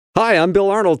Hi, I'm Bill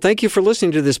Arnold. Thank you for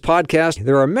listening to this podcast.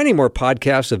 There are many more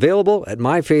podcasts available at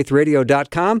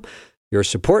myfaithradio.com. Your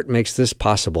support makes this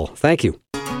possible. Thank you.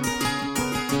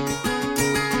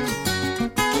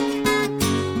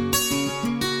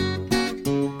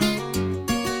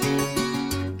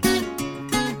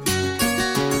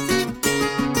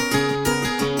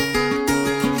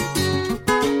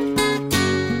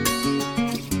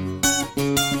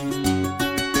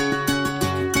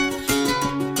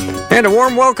 And a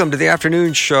warm welcome to the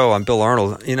afternoon show. I'm Bill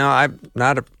Arnold. You know, I've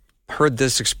not heard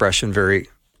this expression very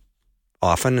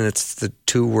often, and it's the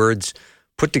two words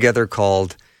put together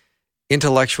called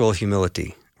intellectual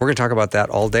humility. We're going to talk about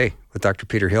that all day with Dr.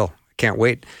 Peter Hill. I can't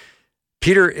wait.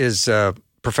 Peter is a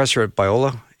professor at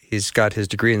Biola. He's got his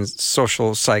degree in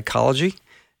social psychology,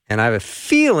 and I have a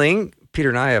feeling Peter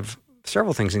and I have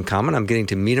several things in common. I'm getting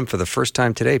to meet him for the first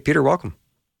time today. Peter, welcome.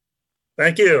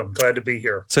 Thank you. I'm glad to be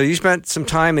here. So you spent some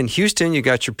time in Houston. You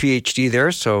got your PhD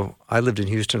there. So I lived in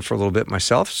Houston for a little bit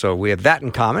myself. So we have that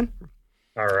in common.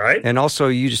 All right. And also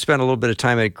you just spent a little bit of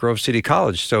time at Grove City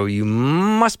College. So you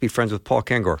must be friends with Paul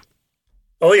Kengor.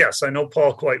 Oh, yes. I know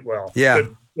Paul quite well. Yeah.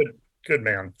 Good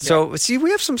man. So see, we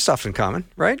have some stuff in common,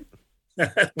 right?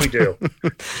 We do.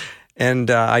 And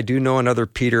I do know another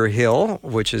Peter Hill,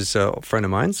 which is a friend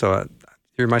of mine. So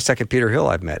you're my second Peter Hill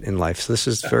I've met in life. So this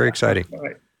is very exciting.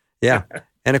 Right. Yeah.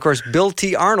 And of course, Bill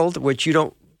T. Arnold, which you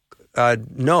don't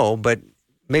know, but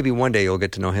maybe one day you'll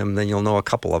get to know him, then you'll know a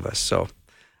couple of us. So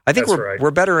I think we're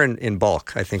better in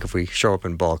bulk. I think if we show up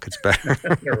in bulk, it's better.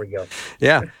 There we go.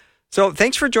 Yeah. So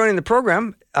thanks for joining the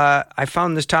program. I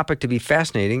found this topic to be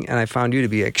fascinating, and I found you to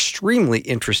be extremely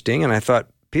interesting, and I thought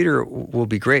Peter will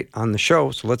be great on the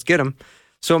show, so let's get him.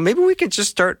 So maybe we could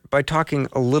just start by talking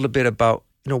a little bit about,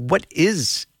 what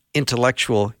is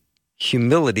intellectual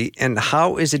humility, and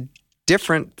how is it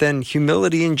different than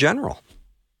humility in general?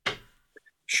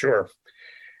 Sure.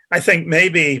 I think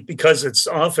maybe because it's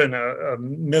often a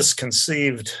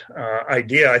misconceived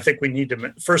idea, I think we need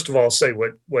to, first of all, say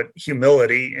what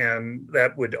humility, and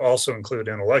that would also include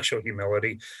intellectual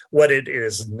humility, what it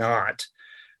is not.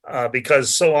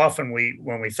 Because so often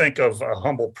when we think of a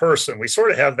humble person, we sort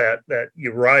of have that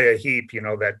Uriah Heep,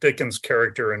 that Dickens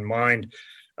character in mind,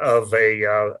 of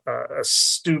a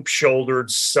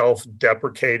stoop-shouldered,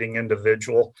 self-deprecating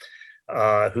individual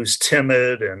who's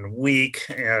timid and weak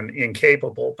and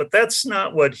incapable. But that's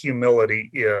not what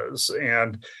humility is,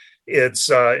 and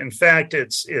it's in fact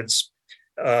it's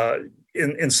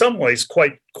in some ways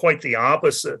quite the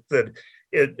opposite. That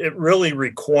it really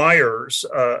requires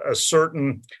a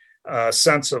certain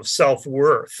sense of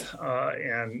self-worth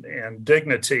and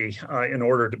dignity in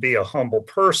order to be a humble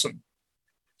person.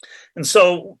 And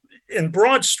so in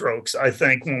broad strokes, I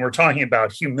think when we're talking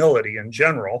about humility in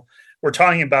general, we're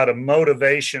talking about a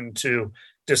motivation to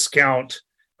discount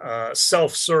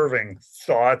self-serving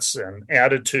thoughts and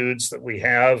attitudes that we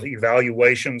have,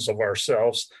 evaluations of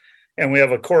ourselves, and we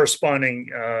have a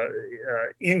corresponding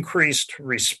increased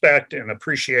respect and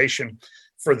appreciation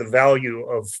for the value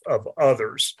of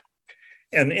others.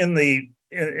 And in the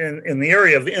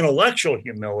area of intellectual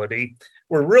humility,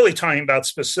 we're really talking about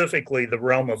specifically the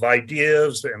realm of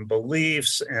ideas and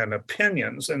beliefs and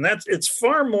opinions. And it's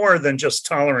far more than just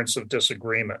tolerance of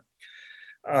disagreement.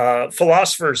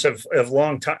 Philosophers have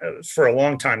for a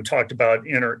long time talked about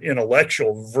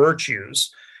intellectual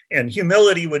virtues, and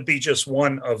humility would be just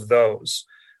one of those.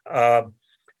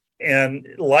 And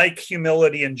like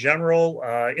humility in general,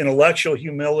 intellectual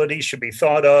humility should be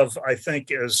thought of, I think,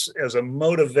 as a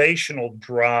motivational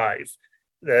drive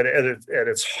that at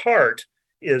its heart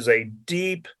is a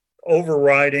deep,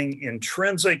 overriding,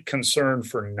 intrinsic concern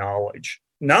for knowledge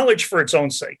for its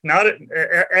own sake, not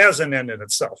as an end in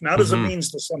itself, not as a means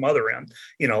to some other end,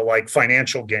 like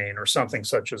financial gain or something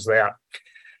such as that.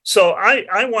 So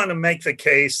I want to make the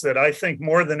case that I think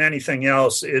more than anything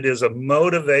else, it is a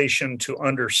motivation to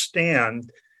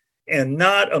understand and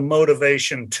not a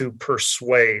motivation to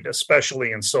persuade,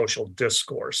 especially in social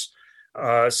discourse.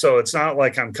 So it's not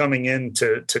like I'm coming in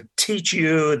to teach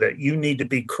you that you need to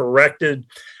be corrected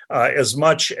as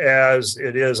much as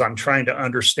it is I'm trying to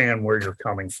understand where you're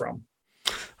coming from.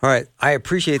 All right. I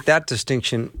appreciate that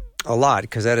distinction a lot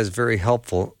because that is very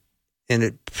helpful. And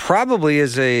it probably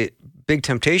is a big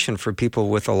temptation for people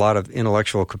with a lot of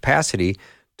intellectual capacity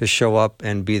to show up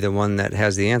and be the one that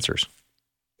has the answers.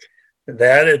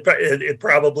 That it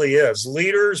probably is.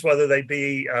 Leaders, whether they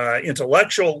be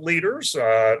intellectual leaders,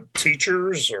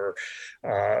 teachers, or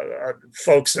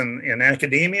folks in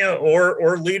academia,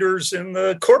 or leaders in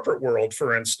the corporate world,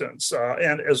 for instance,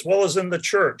 and as well as in the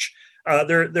church,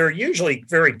 they're usually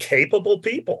very capable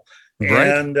people Right.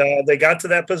 And they got to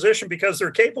that position because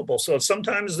they're capable. So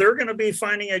sometimes they're going to be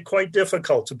finding it quite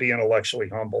difficult to be intellectually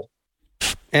humble.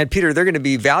 And Peter, they're going to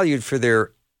be valued for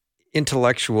their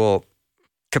intellectual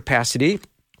capacity,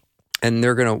 and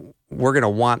we're going to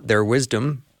want their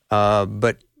wisdom.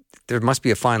 But there must be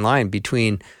a fine line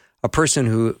between a person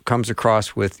who comes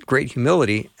across with great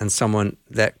humility and someone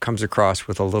that comes across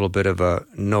with a little bit of a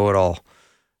know-it-all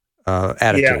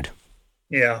attitude.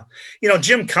 Yeah.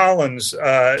 Jim Collins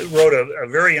wrote a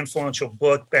very influential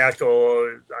book back,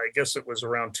 I guess it was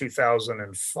around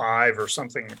 2005 or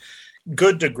something,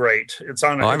 Good to Great. It's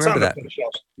on, I remember that.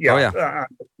 bookshelves. Yeah. A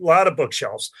lot of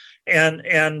bookshelves. And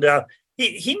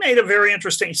he made a very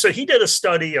interesting, so he did a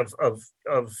study of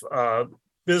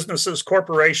businesses,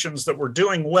 corporations that were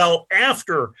doing well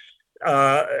after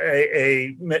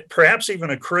perhaps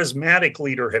even a charismatic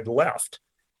leader had left,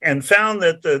 and found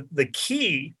that the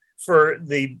key for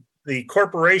the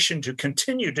corporation to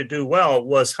continue to do well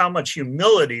was how much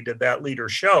humility did that leader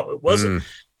show. It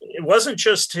wasn't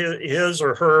just his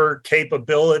or her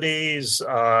capabilities,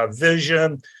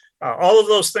 vision. All of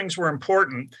those things were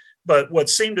important, but what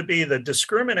seemed to be the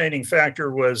discriminating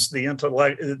factor was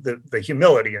the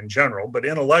humility in general, but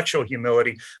intellectual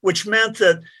humility, which meant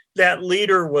that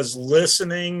leader was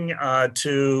listening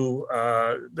to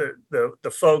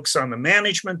the folks on the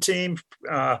management team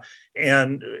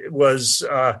and was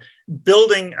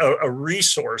building a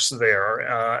resource there,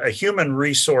 a human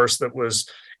resource that was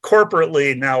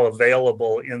corporately now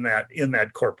available in that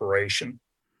corporation.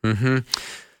 Mm-hmm.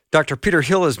 Dr. Peter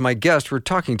Hill is my guest. We're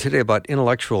talking today about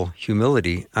intellectual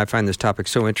humility. I find this topic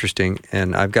so interesting,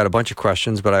 and I've got a bunch of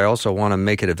questions, but I also want to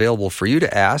make it available for you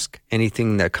to ask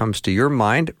anything that comes to your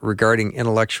mind regarding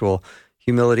intellectual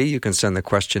humility. You can send the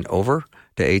question over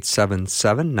to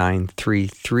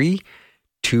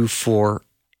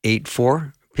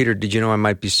 877-933-2484. Peter, did you know I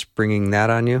might be springing that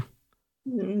on you?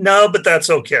 No, but that's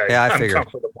okay. Yeah, I figured. I'm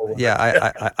comfortable with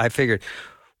it. I figured.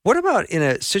 What about in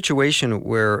a situation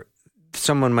where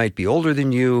someone might be older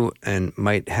than you and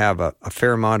might have a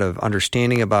fair amount of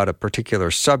understanding about a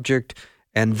particular subject,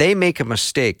 and they make a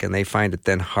mistake and they find it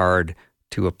then hard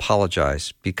to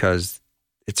apologize because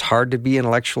it's hard to be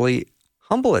intellectually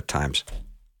humble at times?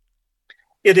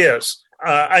 It is.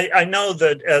 I know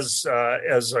that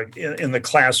in the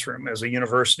classroom, as a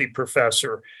university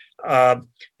professor,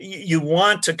 you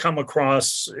want to come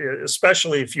across,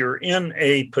 especially if you're in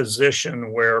a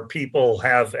position where people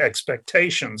have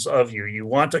expectations of you, you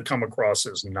want to come across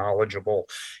as knowledgeable.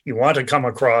 You want to come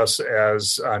across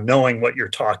as knowing what you're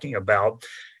talking about.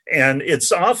 And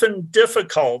it's often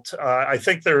difficult. I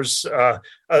think there's a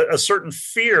certain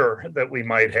fear that we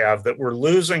might have that we're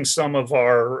losing some of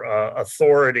our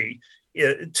authority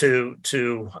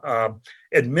to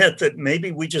admit that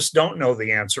maybe we just don't know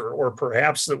the answer, or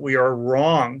perhaps that we are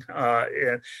wrong.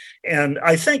 And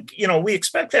I think, we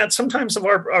expect that sometimes of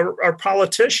our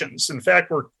politicians. In fact,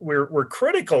 we're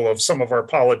critical of some of our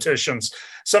politicians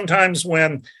sometimes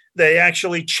when they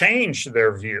actually change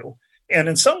their view. And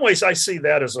in some ways, I see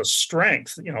that as a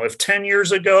strength. If 10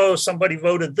 years ago somebody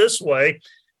voted this way,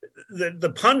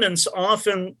 the pundits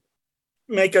often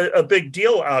make a big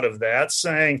deal out of that,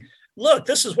 saying, look,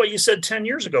 this is what you said 10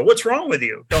 years ago. What's wrong with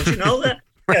you? Don't you know that?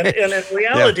 Right. And in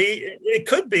reality, it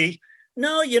could be,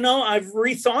 no, I've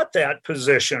rethought that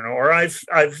position, or I've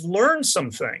learned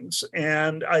some things.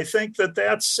 And I think that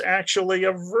that's actually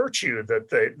a virtue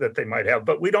that they might have,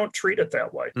 but we don't treat it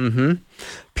that way. Mm-hmm.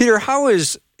 Peter, how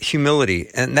is humility,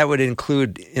 and that would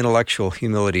include intellectual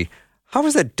humility, how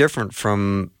is that different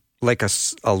from like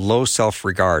a low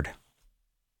self-regard?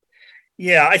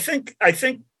 Yeah, I think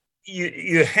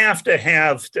you have to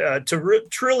have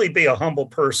truly be a humble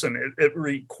person. It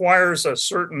requires a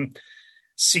certain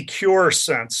secure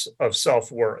sense of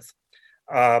self-worth.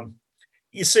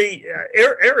 You see,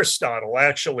 Aristotle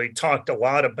actually talked a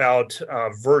lot about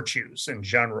virtues in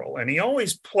general, and he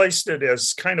always placed it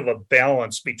as kind of a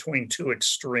balance between two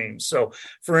extremes. So,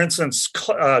 for instance,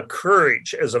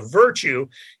 courage as a virtue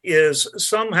is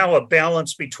somehow a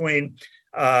balance between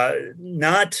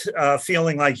not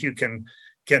feeling like you can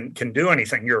do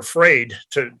anything. You're afraid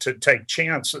to take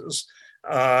chances,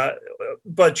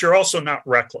 but you're also not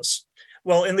reckless.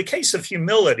 Well, in the case of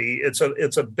humility, it's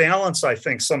a balance, I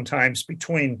think, sometimes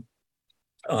between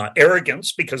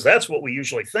arrogance, because that's what we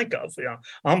usually think of. A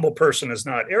humble person is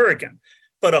not arrogant,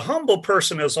 but a humble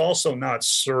person is also not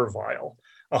servile.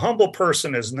 A humble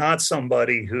person is not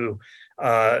somebody who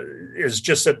is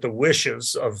just at the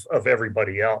wishes of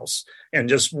everybody else and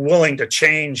just willing to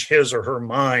change his or her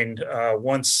mind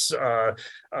once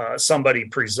somebody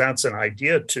presents an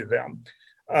idea to them.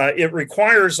 It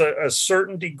requires a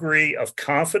certain degree of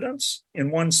confidence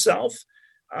in oneself.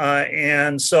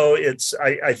 And so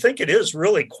I think it is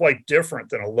really quite different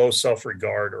than a low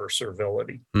self-regard or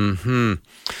servility. Mm-hmm.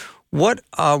 What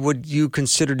would you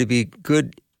consider to be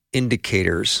good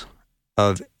indicators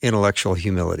of intellectual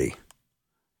humility?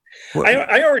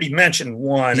 I already mentioned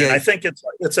one, and I think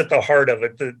it's at the heart of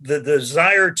it, the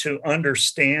desire to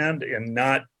understand and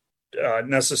not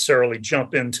necessarily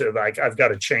jump into like, I've got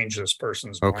to change this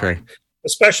person's mind,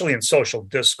 especially in social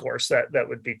discourse. That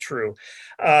would be true.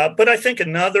 But I think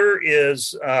another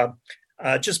is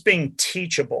just being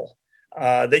teachable,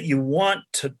 that you want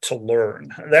to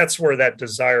learn. That's where that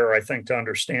desire, I think, to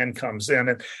understand comes in.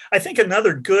 And I think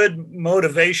another good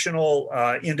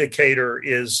motivational indicator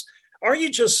is, are you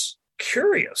just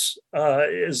curious?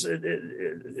 Does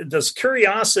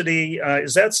curiosity,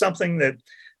 is that something that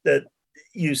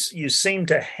you seem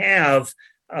to have,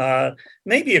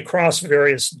 maybe across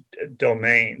various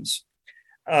domains?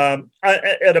 At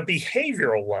a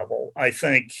behavioral level, I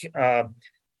think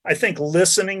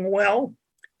listening well,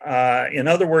 in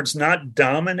other words, not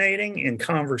dominating in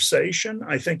conversation,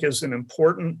 I think is an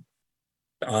important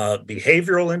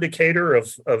behavioral indicator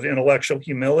of intellectual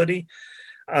humility.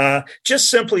 Just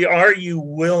simply, are you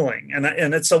willing?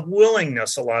 And it's a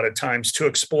willingness a lot of times to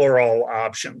explore all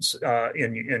options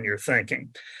in your thinking.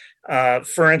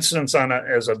 For instance,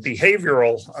 as a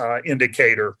behavioral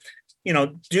indicator,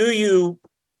 do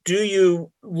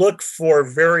you look for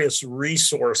various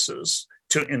resources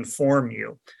to inform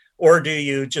you? Or do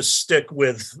you just stick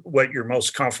with what you're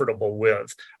most comfortable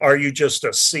with? Are you just a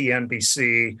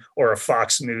CNBC or a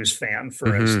Fox News fan,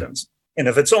 for instance? And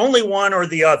if it's only one or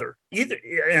the other,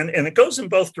 and it goes in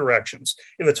both directions,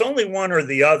 if it's only one or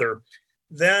the other,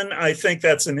 then I think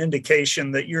that's an indication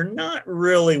that you're not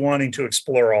really wanting to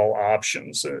explore all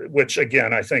options, which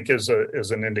again, I think is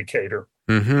an indicator.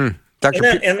 Mm-hmm.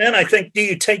 And then I think, do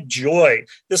you take joy?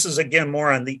 This is again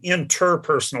more on the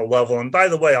interpersonal level. And by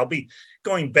the way, I'll be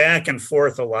going back and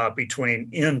forth a lot between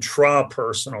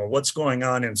intrapersonal, what's going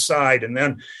on inside, and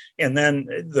then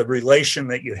the relation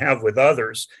that you have with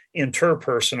others,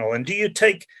 interpersonal. And do you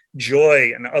take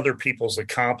joy in other people's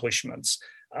accomplishments?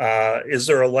 Is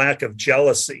there a lack of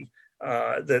jealousy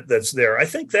that's there? I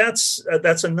think that's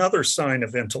another sign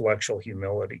of intellectual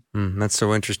humility. That's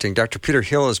so interesting. Dr. Peter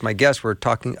Hill is my guest. We're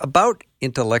talking about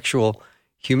intellectual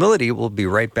humility. We'll be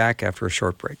right back after a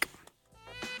short break.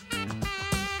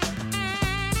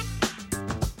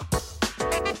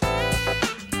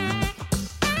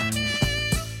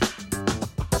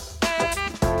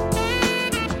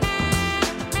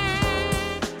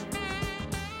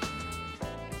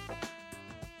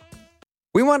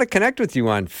 We want to connect with you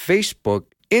on Facebook,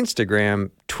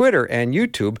 Instagram, Twitter, and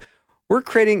YouTube. We're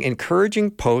creating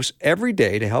encouraging posts every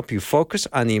day to help you focus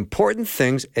on the important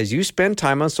things as you spend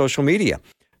time on social media.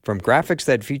 From graphics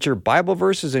that feature Bible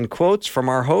verses and quotes from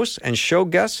our hosts and show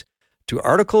guests, to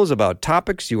articles about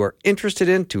topics you are interested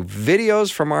in, to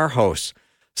videos from our hosts.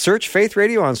 Search Faith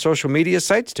Radio on social media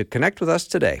sites to connect with us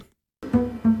today.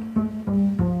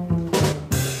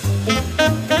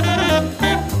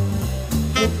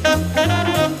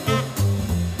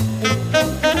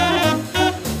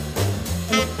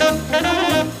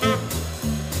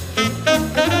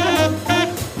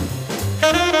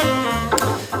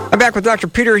 Back with Dr.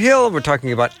 Peter Hill. We're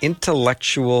talking about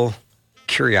intellectual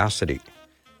curiosity.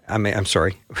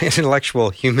 Intellectual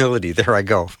humility. There I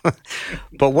go.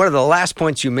 But one of the last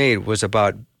points you made was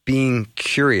about being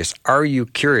curious. Are you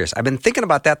curious? I've been thinking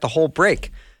about that the whole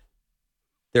break.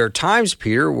 There are times,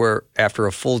 Peter, where after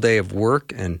a full day of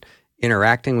work and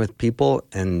interacting with people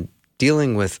and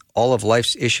dealing with all of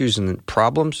life's issues and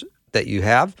problems that you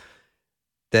have,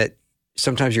 that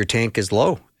sometimes your tank is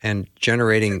low. And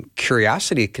generating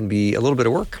curiosity can be a little bit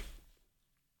of work.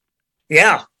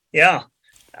 Yeah.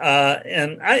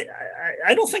 And I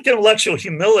don't think intellectual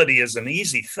humility is an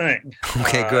easy thing.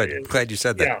 Okay, good. I'm glad you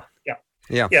said that.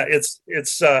 Yeah. It's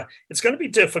going to be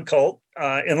difficult.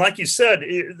 And like you said,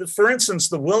 for instance,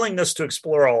 the willingness to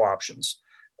explore all options.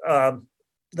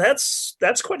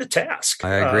 That's quite a task.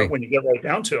 I agree. When you get right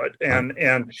down to it, and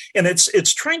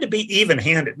it's trying to be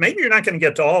even-handed. Maybe you're not going to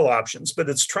get to all options, but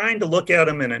it's trying to look at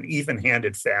them in an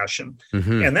even-handed fashion,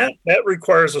 and that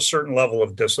requires a certain level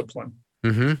of discipline.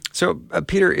 So,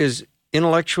 Peter, is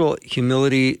intellectual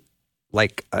humility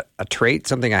like a trait,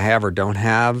 something I have or don't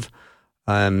have,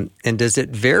 and does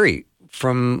it vary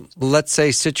from, let's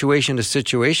say, situation to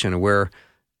situation, where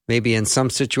maybe in some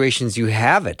situations you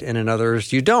have it and in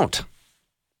others you don't?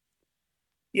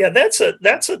 Yeah, that's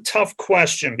a tough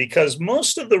question, because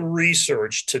most of the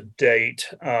research to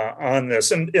date on this,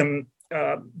 and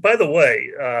by the way,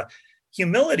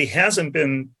 humility hasn't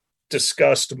been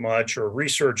discussed much or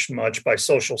researched much by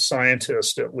social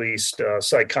scientists, at least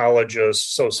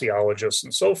psychologists, sociologists,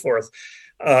 and so forth,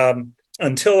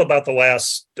 until about the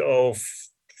last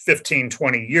 15,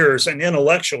 20 years, and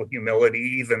intellectual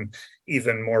humility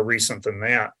even more recent than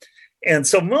that. And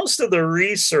so most of the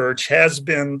research has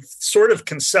been sort of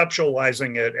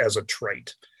conceptualizing it as a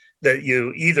trait that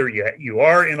you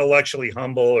are intellectually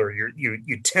humble, or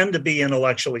you tend to be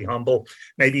intellectually humble.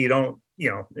 Maybe you don't,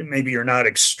 maybe you're not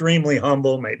extremely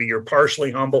humble, maybe you're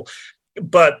partially humble,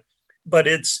 but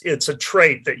it's a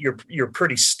trait that you're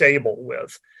pretty stable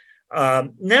with.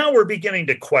 Now we're beginning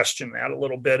to question that a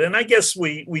little bit. And I guess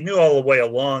we knew all the way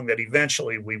along that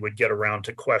eventually we would get around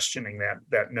to questioning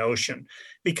that notion,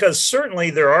 because certainly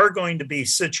there are going to be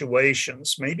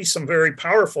situations, maybe some very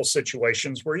powerful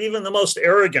situations, where even the most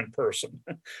arrogant person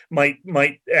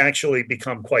might actually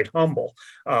become quite humble.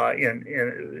 And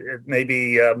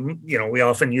maybe, we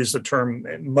often use the term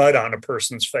mud on a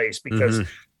person's face because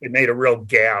they made a real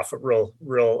gaffe, a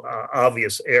real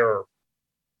obvious error.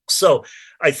 So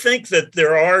I think that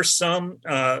there are some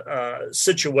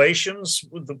situations,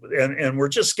 and we're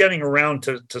just getting around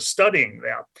to studying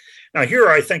that. Now, here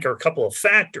I think are a couple of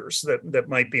factors that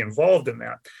might be involved in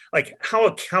that. Like, how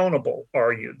accountable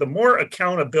are you? The more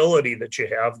accountability that you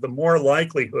have, the more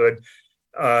likelihood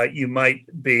you might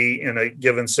be in a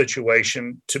given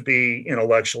situation to be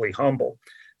intellectually humble.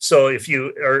 So if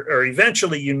you are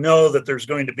eventually, that there's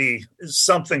going to be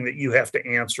something that you have to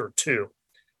answer to.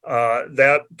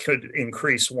 That could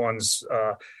increase one's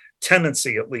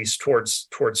tendency, at least,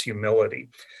 towards humility.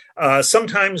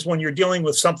 Sometimes when you're dealing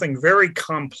with something very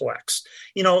complex,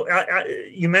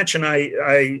 you mentioned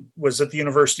I was at the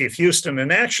University of Houston,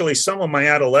 and actually some of my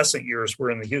adolescent years were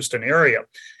in the Houston area,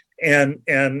 and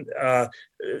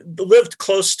lived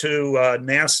close to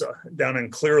NASA down in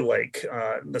Clear Lake,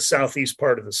 the southeast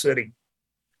part of the city.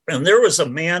 And there was a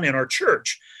man in our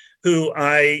church who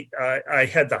I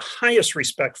had the highest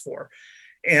respect for.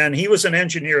 And he was an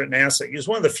engineer at NASA. He was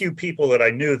one of the few people that I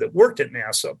knew that worked at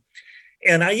NASA.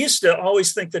 And I used to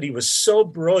always think that he was so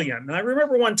brilliant. And I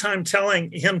remember one time telling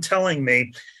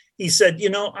me, he said,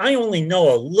 I only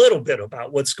know a little bit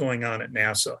about what's going on at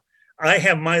NASA. I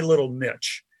have my little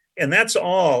niche. And that's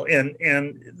all. And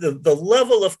the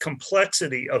level of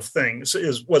complexity of things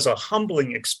was a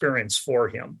humbling experience for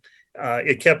him.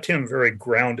 It kept him very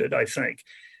grounded, I think.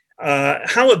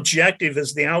 How objective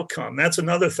is the outcome? That's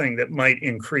another thing that might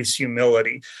increase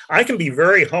humility. I can be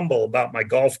very humble about my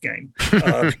golf game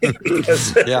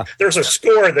because there's a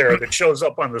score there that shows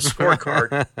up on the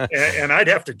scorecard, and I'd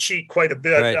have to cheat quite a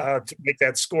bit to make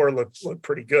that score look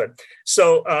pretty good.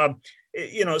 So,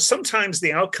 sometimes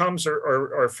the outcomes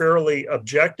are fairly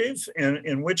objective,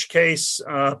 in which case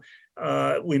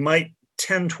we might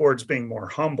tend towards being more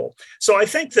humble. So I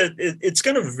think that it's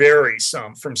going to vary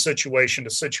some from situation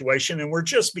to situation, and we're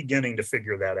just beginning to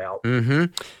figure that out. Mm-hmm.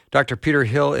 Dr. Peter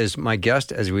Hill is my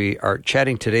guest as we are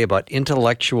chatting today about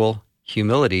intellectual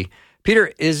humility.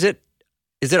 Peter, is it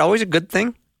always a good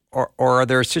thing, or are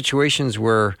there situations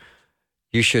where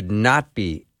you should not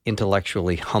be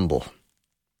intellectually humble?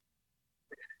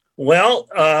 Well,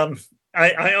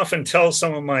 I often tell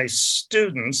some of my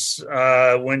students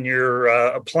when you're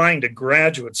applying to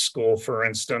graduate school, for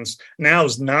instance,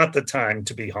 now's not the time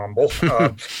to be humble,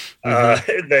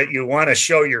 that you want to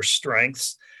show your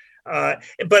strengths.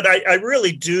 But I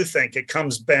really do think it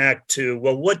comes back to,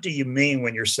 well, what do you mean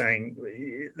when you're saying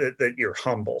that you're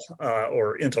humble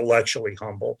or intellectually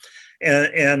humble?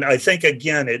 And I think,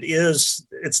 again,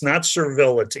 it's not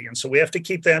servility. And so we have to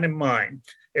keep that in mind.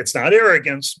 It's not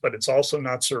arrogance, but it's also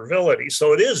not servility.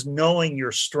 So it is knowing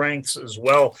your strengths as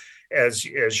well as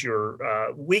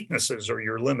your weaknesses or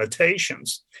your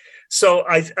limitations. So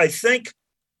I think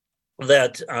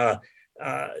that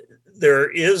there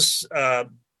is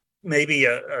maybe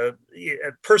a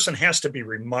person has to be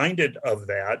reminded of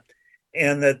that,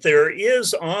 and that there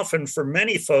is often for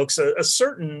many folks a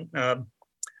certain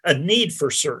a need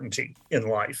for certainty in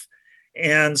life.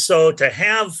 And so to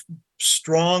have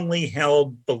strongly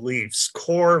held beliefs,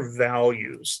 core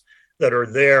values that are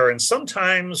there. And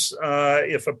sometimes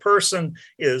if a person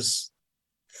is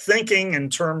thinking in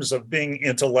terms of being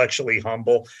intellectually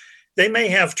humble, they may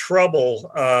have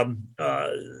trouble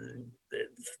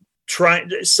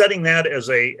setting that as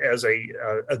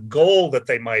a goal that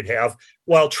they might have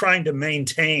while trying to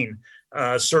maintain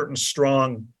certain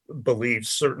strong beliefs,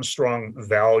 certain strong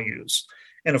values.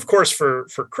 And of course, for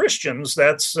Christians,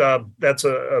 that's a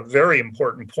very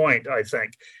important point, I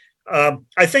think.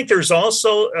 I think there's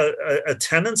also a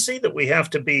tendency that we have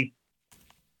to be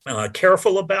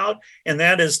careful about, and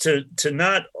that is to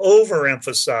not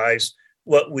overemphasize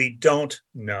what we don't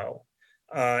know.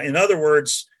 In other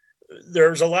words,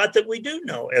 there's a lot that we do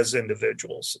know as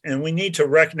individuals, and we need to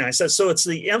recognize that. So it's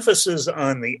the emphasis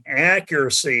on the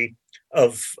accuracy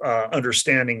of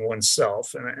understanding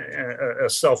oneself and a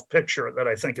self picture that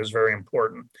I think is very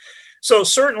important. So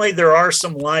certainly there are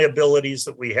some liabilities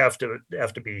that we have to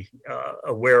be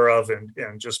aware of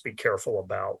and just be careful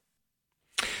about.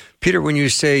 Peter, when you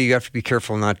say you have to be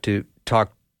careful not to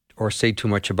talk or say too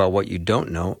much about what you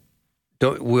don't know,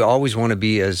 don't we always want to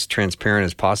be as transparent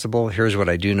as possible? Here's what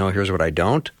I do know, here's what I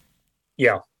don't.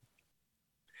 Yeah,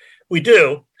 we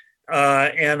do.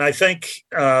 And I think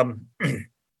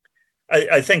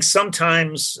I think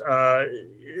sometimes,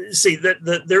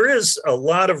 that there is a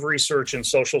lot of research in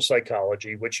social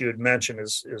psychology, which you had mentioned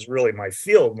is really my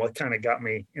field, what kind of got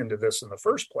me into this in the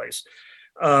first place,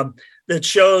 that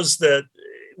shows that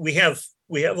we have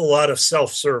a lot of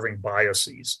self-serving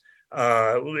biases.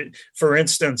 For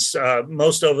instance,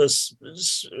 most of us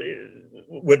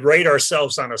would rate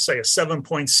ourselves on a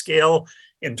 7-point scale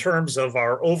in terms of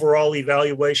our overall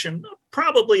evaluation,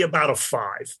 probably about a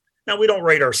 5. Now, we don't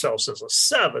rate ourselves as a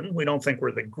 7. We don't think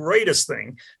we're the greatest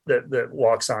thing that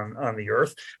walks on the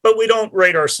earth, but we don't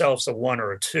rate ourselves a 1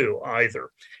 or a 2 either.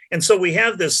 And so we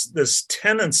have this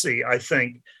tendency, I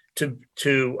think, to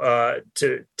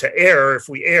err. If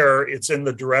we err, it's in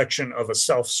the direction of a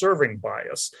self-serving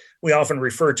bias. We often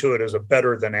refer to it as a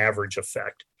better than average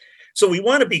effect. So we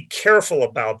want to be careful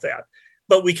about that.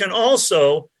 But we can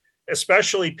also,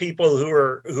 especially people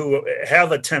who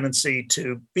have a tendency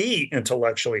to be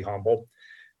intellectually humble,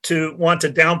 to want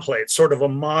to downplay it, sort of a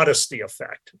modesty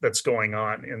effect that's going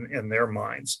on in their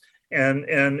minds. And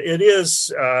it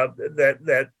is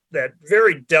that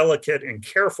very delicate and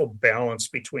careful balance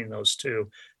between those two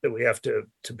that we have to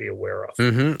be aware of.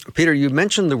 Mm-hmm. Peter, you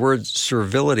mentioned the word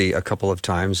servility a couple of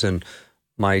times, and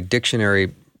my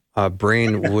dictionary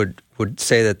brain would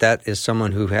say that is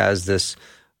someone who has this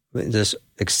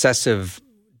excessive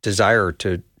desire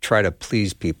to try to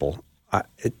please people.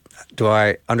 Do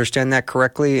I understand that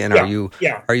correctly? And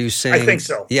yeah, are you saying? I think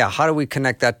so. Yeah. How do we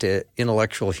connect that to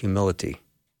intellectual humility?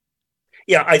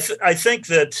 Yeah, I think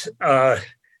that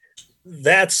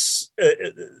that's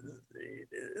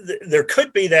there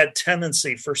could be that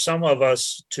tendency for some of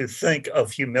us to think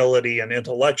of humility and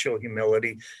intellectual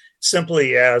humility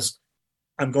simply as,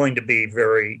 I'm going to be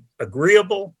very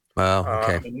agreeable. Oh,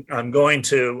 okay. I'm going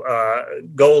to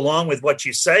go along with what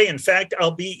you say. In fact, I'll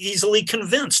be easily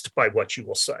convinced by what you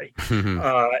will say.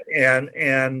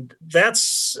 And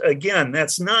that's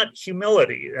not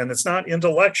humility, and it's not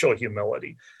intellectual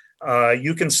humility.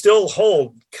 You can still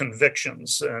hold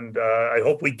convictions, and I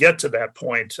hope we get to that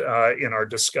point in our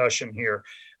discussion here,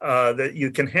 that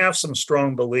you can have some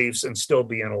strong beliefs and still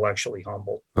be intellectually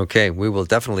humble. Okay, we will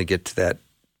definitely get to that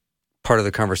part of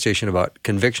the conversation about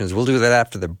convictions. We'll do that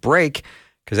after the break,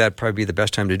 because that'd probably be the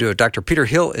best time to do it. Dr. Peter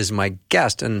Hill is my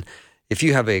guest, and if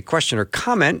you have a question or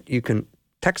comment, you can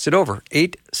text it over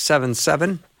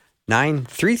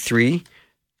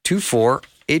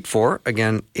 877-933-2484.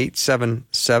 Again,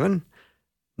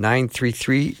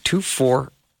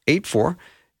 877-933-2484.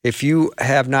 If you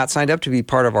have not signed up to be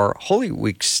part of our Holy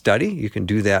Week study, you can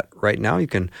do that right now. You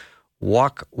can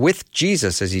walk with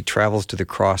Jesus as he travels to the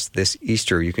cross this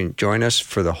Easter. You can join us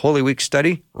for the Holy Week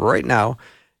study right now.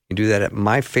 You can do that at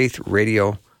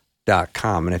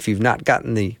myfaithradio.com. And if you've not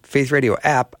gotten the Faith Radio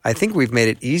app, I think we've made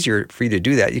it easier for you to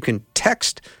do that. You can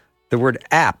text the word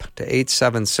app to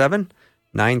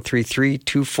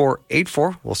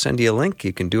 877-933-2484. We'll send you a link.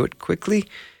 You can do it quickly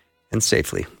and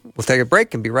safely. We'll take a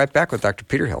break and be right back with Dr.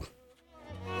 Peter Hill.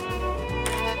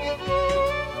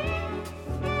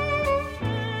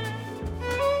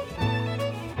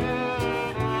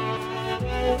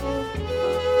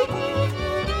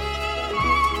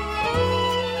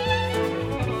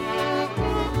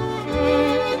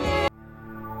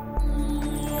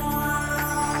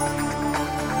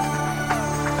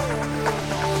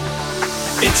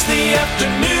 It's the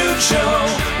afternoon show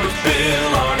with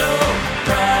Bill Arnold.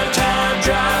 Prime time,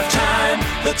 drive time.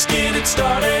 Let's get it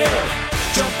started.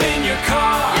 Jump in your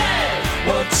car. Yeah.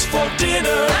 What's for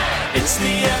dinner? Hey. It's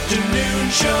the afternoon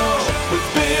show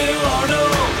with Bill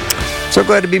Arnold. So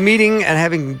glad to be meeting and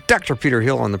having Dr. Peter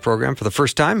Hill on the program for the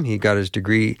first time. He got his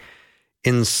degree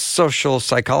in social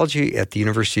psychology at the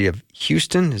University of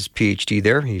Houston, his PhD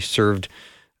there. He served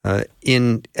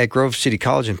at Grove City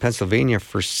College in Pennsylvania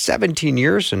for 17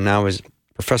 years, and now is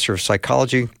professor of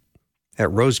psychology at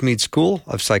Rosemead School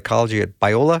of Psychology at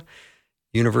Biola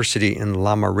University in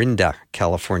La Miranda,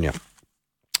 California.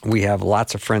 We have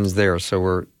lots of friends there, so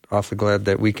we're awfully glad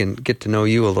that we can get to know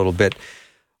you a little bit.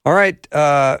 All right,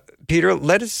 Peter,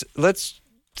 let's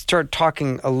start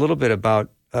talking a little bit about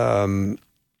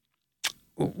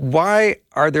why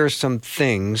are there some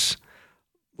things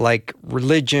like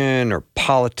religion or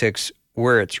politics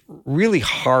where it's really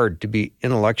hard to be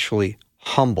intellectually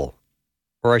humble,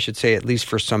 or I should say, at least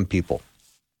for some people?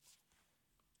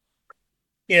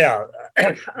 Yeah.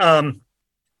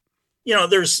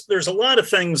 There's a lot of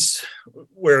things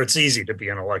where it's easy to be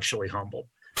intellectually humble.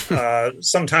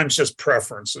 Sometimes just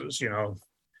preferences,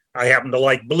 I happen to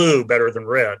like blue better than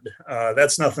red.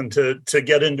 That's nothing to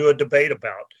get into a debate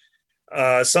about.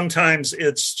 Sometimes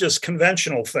it's just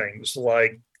conventional things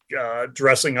like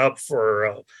dressing up for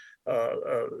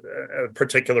a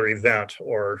particular event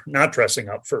or not dressing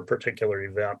up for a particular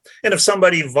event. And if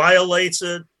somebody violates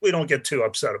it, we don't get too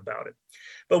upset about it.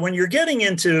 But when you're getting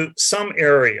into some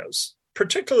areas,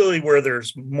 particularly where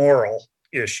there's moral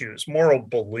issues, moral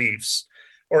beliefs,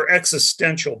 or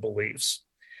existential beliefs,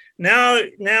 now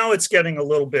it's getting a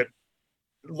little bit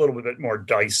more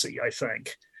dicey, I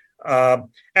think.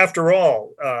 After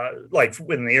all, like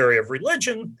in the area of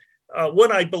religion,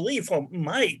 what I believe,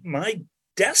 my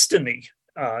destiny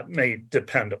may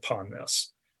depend upon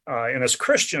this. And as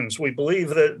Christians, we believe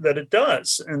that it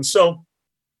does. And so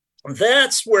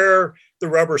that's where the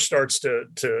rubber starts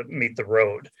to meet the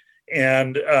road.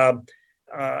 And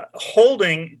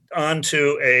holding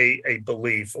onto a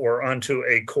belief or onto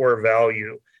a core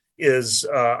value is,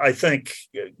 I think,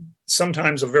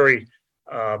 sometimes a very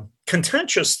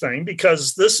contentious thing,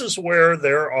 because this is where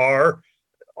there are,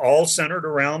 all centered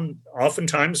around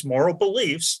oftentimes moral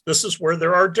beliefs, this is where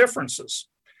there are differences.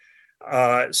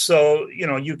 So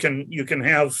you can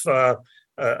have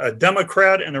a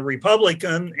Democrat and a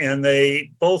Republican, and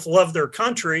they both love their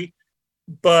country,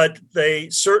 but they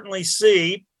certainly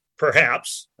see,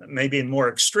 perhaps, maybe in more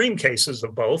extreme cases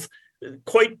of both,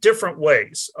 quite different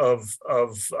ways of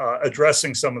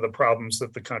addressing some of the problems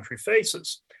that the country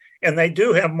faces. And they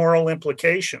do have moral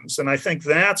implications. And I think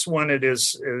that's when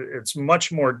it's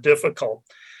much more difficult.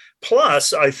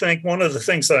 Plus, I think one of the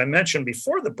things that I mentioned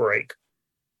before the break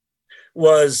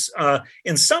was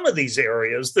in some of these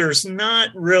areas, there's not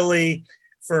really,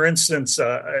 for instance,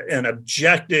 an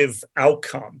objective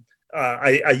outcome.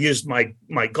 I used my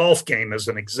golf game as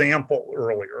an example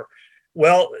earlier.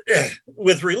 Well,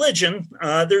 with religion,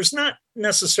 there's not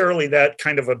necessarily that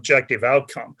kind of objective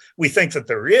outcome. We think that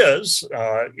there is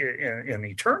in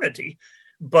eternity,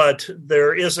 but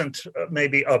there isn't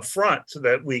maybe upfront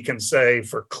that we can say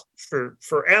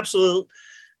for absolute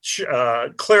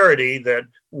clarity that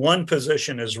one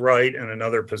position is right and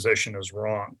another position is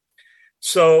wrong.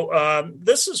 So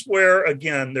this is where,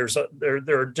 again,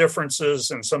 there are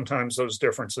differences, and sometimes those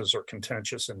differences are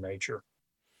contentious in nature.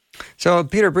 So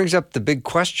Peter brings up the big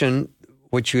question,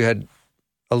 which you had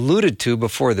alluded to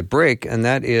before the break, and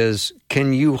that is,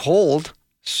 can you hold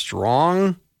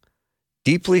strong,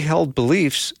 deeply held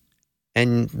beliefs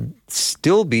and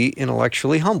still be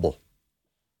intellectually humble?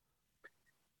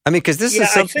 I mean, because this is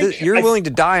something you're willing to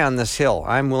die on this hill.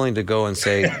 I'm willing to go and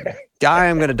say,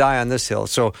 I'm going to die on this hill.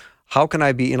 So how can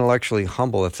I be intellectually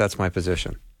humble if that's my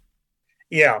position?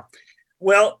 Yeah.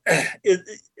 Well,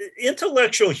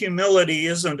 intellectual humility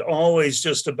isn't always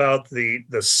just about the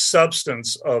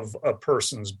substance of a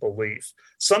person's belief.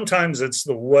 Sometimes it's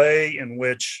the way in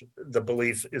which the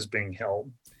belief is being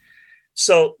held.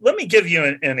 So let me give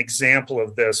you an example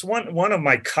of this. One of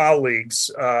my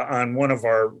colleagues on one of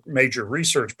our major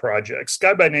research projects, a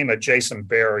guy by the name of Jason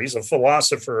Bear, he's a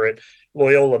philosopher at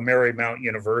Loyola Marymount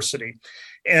University.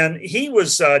 And he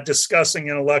was discussing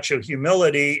intellectual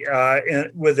humility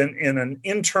in an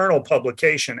internal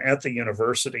publication at the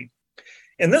university.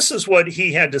 And this is what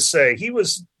he had to say. He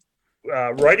was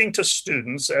writing to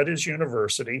students at his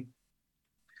university,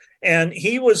 and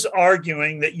he was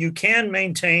arguing that you can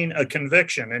maintain a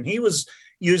conviction. And he was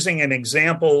using an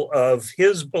example of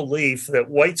his belief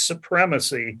that white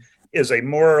supremacy is a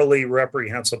morally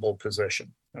reprehensible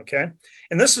position. Okay.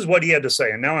 And this is what he had to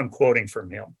say. And now I'm quoting from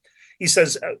him. He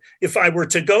says, if I were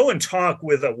to go and talk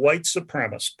with a white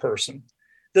supremacist person,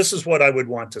 this is what I would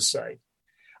want to say.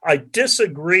 I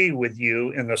disagree with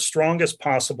you in the strongest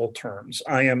possible terms.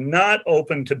 I am not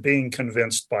open to being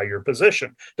convinced by your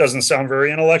position. Doesn't sound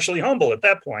very intellectually humble at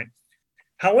that point.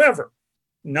 However,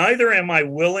 neither am I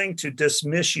willing to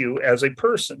dismiss you as a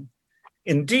person.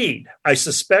 Indeed, I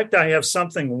suspect I have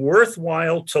something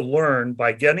worthwhile to learn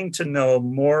by getting to know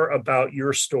more about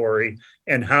your story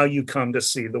and how you come to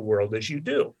see the world as you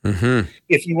do. Mm-hmm.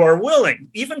 If you are willing,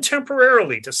 even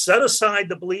temporarily, to set aside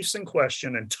the beliefs in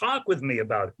question and talk with me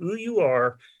about who you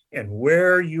are and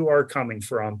where you are coming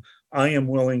from, I am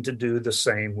willing to do the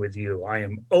same with you. I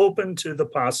am open to the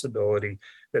possibility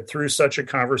that through such a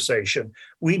conversation,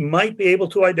 we might be able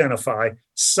to identify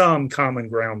some common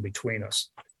ground between us.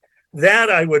 That,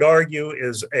 I would argue,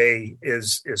 is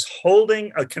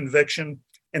holding a conviction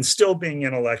and still being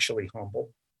intellectually humble.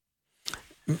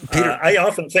 Peter, I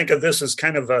often think of this as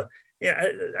kind of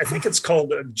I think it's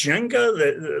called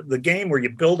Jenga, the game where you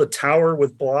build a tower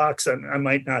with blocks, and I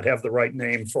might not have the right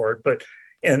name for it, but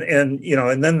and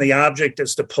then the object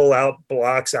is to pull out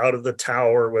blocks out of the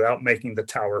tower without making the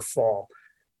tower fall.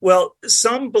 Well,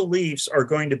 some beliefs are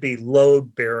going to be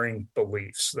load-bearing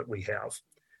beliefs that we have,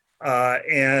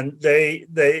 and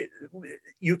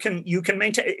you can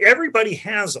maintain. Everybody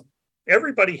has them.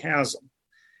 Everybody has them.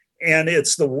 And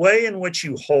it's the way in which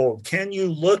you hold. Can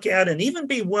you look at and even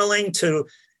be willing to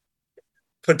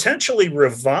potentially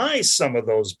revise some of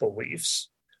those beliefs,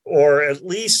 or at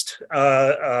least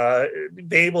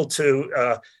be able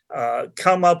to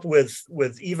come up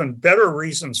with even better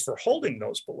reasons for holding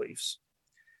those beliefs,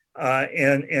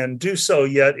 and do so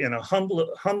yet in a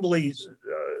humbly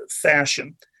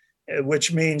fashion,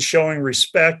 which means showing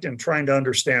respect and trying to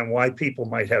understand why people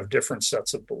might have different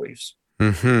sets of beliefs.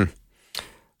 Mm-hmm.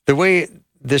 The way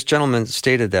this gentleman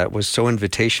stated that was so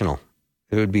invitational.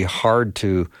 It would be hard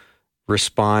to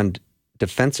respond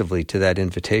defensively to that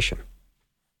invitation.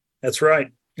 That's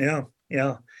right. Yeah.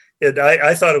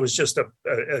 I thought it was just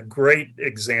a great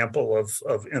example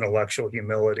of intellectual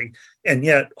humility, and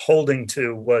yet holding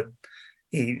to what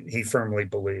he firmly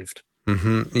believed.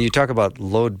 Mm-hmm. And you talk about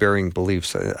load-bearing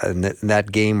beliefs in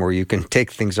that game where you can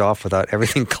take things off without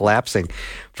everything collapsing.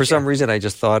 For some reason, I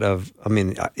just thought of,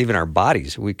 even our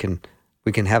bodies. We can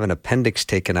have an appendix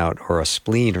taken out or a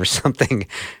spleen or something,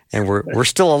 and we're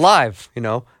still alive.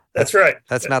 That's right.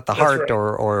 That's not the heart, right,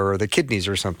 or the kidneys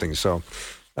or something. So,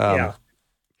 yeah.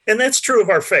 And that's true of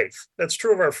our faith. That's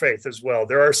true of our faith as well.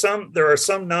 There are some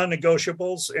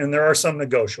non-negotiables, and there are some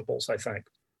negotiables, I think.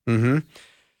 Mm-hmm.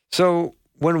 So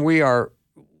when we are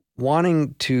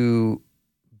wanting to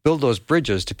build those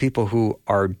bridges to people who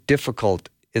are difficult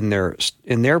in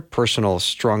their personal,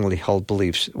 strongly held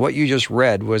beliefs, what you just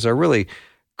read was a really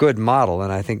good model.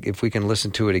 And I think if we can listen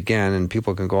to it again, and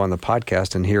people can go on the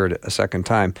podcast and hear it a second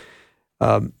time,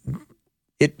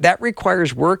 that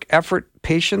requires work, effort,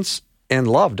 patience, and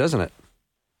love, doesn't it?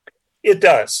 It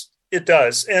does. It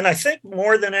does. And I think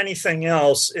more than anything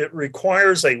else, it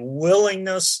requires a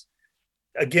willingness,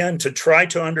 again, to try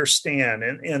to understand.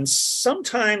 And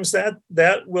sometimes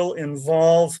that will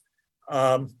involve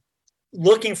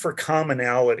looking for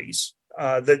commonalities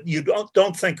that you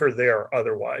don't think are there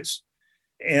otherwise.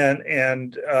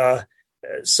 And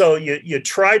so you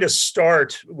try to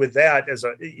start with that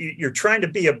you're trying to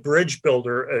be a bridge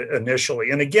builder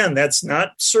initially. And again, that's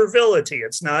not servility.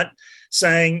 It's not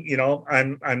saying,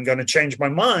 I'm going to change my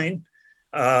mind.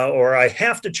 Or I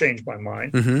have to change my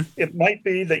mind. Mm-hmm. It might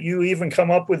be that you even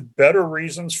come up with better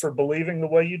reasons for believing the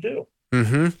way you do.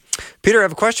 Mm-hmm. Peter, I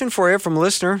have a question for you from a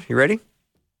listener. You ready?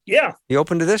 Yeah. You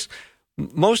open to this?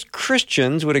 Most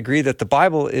Christians would agree that the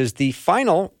Bible is the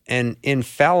final and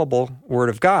infallible Word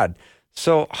of God.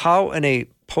 So how in a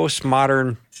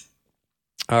postmodern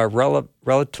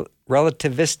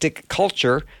relativistic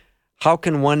culture, how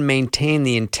can one maintain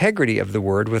the integrity of the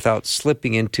Word without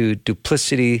slipping into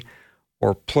duplicity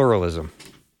or pluralism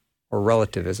or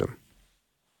relativism?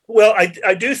 Well,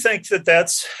 I do think that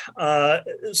that's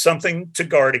something to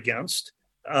guard against.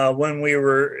 When we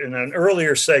were in an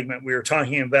earlier segment, we were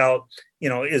talking about,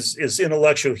 is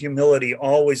intellectual humility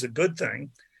always a good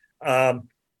thing?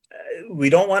 We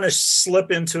don't want to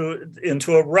slip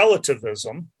into a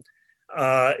relativism.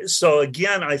 So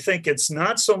again, I think it's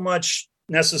not so much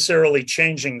necessarily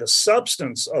changing the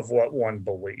substance of what one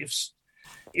believes.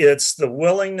 It's the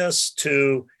willingness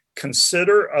to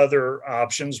consider other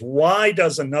options. Why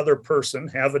does another person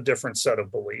have a different set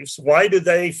of beliefs? Why do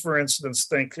they, for instance,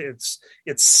 think it's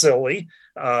silly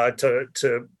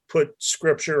to put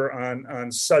Scripture on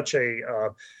such a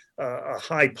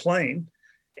high plane?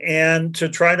 And to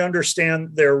try to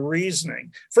understand their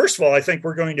reasoning. First of all, I think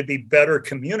we're going to be better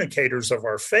communicators of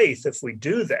our faith if we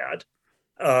do that,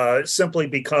 simply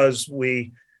because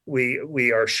we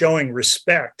are showing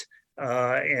respect.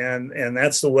 And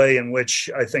that's the way in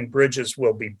which I think bridges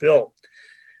will be built.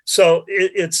 So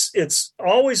it's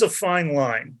always a fine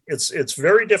line. It's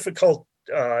very difficult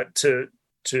to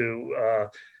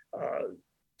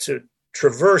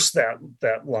traverse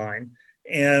that line,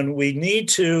 and we need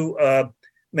to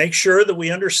make sure that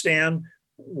we understand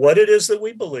what it is that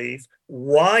we believe,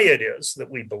 why it is that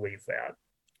we believe that.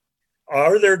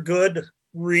 Are there good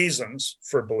reasons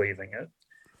for believing it?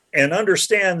 and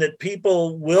understand that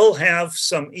people will have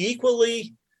some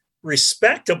equally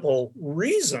respectable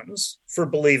reasons for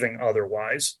believing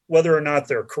otherwise. Whether or not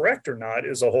they're correct or not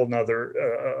is a whole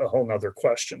nother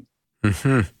question.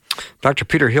 Mm-hmm. Dr.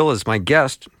 Peter Hill is my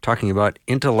guest, talking about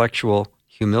intellectual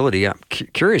humility. I'm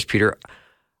curious, Peter,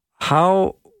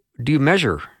 how do you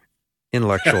measure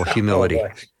intellectual humility? Oh,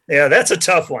 yeah, that's a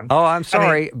tough one. Oh, I'm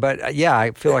sorry, but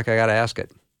I feel like I got to ask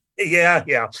it.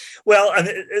 Yeah. Well,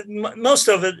 most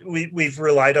of it we've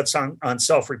relied on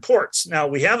self-reports. Now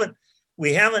we're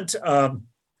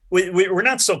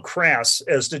not so crass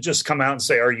as to just come out and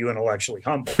say, "Are you intellectually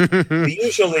humble?"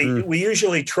 we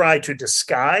usually try to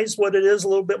disguise what it is a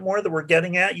little bit more that we're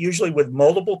getting at, usually with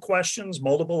multiple questions,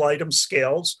 multiple item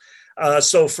scales.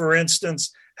 So, for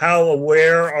instance, how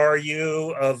aware are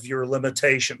you of your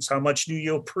limitations? How much do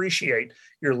you appreciate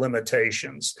your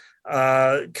limitations?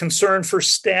 Concern for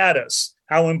status.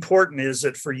 How important is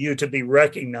it for you to be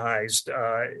recognized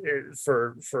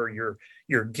for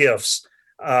your gifts?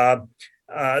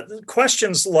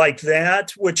 Questions like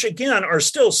that, which again are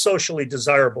still socially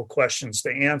desirable questions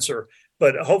to answer,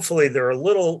 but hopefully they're a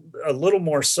little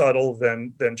more subtle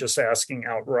than just asking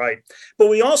outright. But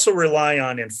we also rely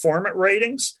on informant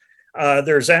ratings.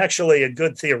 There's actually a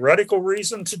good theoretical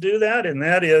reason to do that, and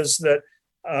that is that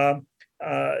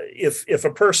if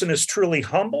a person is truly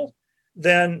humble,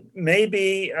 then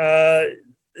maybe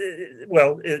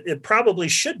it probably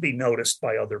should be noticed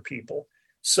by other people.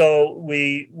 So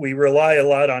we rely a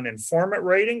lot on informant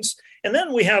ratings, and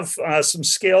then we have some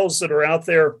scales that are out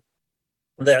there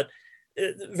that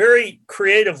very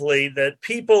creatively that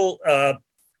people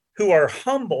who are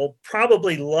humble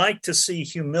probably like to see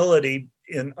humility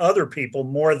in other people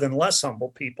more than less humble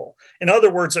people. In other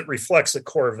words, it reflects a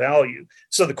core value.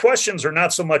 So the questions are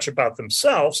not so much about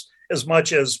themselves as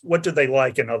much as what do they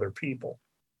like in other people.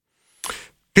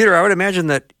 Peter, I would imagine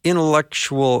that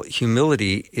intellectual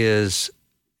humility is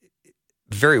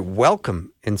very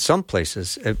welcome in some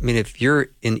places. I mean, if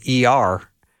you're in ER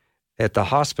at the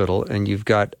hospital and you've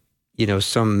got,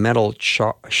 some metal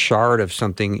shard of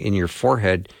something in your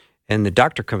forehead, and the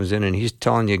doctor comes in and he's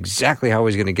telling you exactly how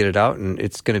he's going to get it out, and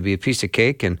it's going to be a piece of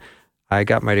cake, and I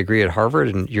got my degree at Harvard,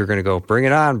 and you're going to go, bring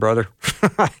it on, brother.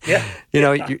 Yeah.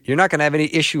 You're not going to have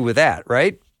any issue with that,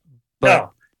 right?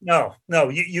 But, No.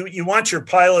 You want your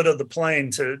pilot of the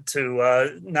plane to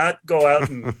not go out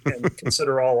and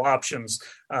consider all options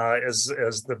as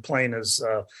the plane is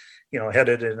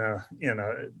headed in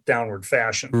a downward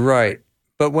fashion. Right.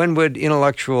 But when would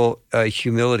intellectual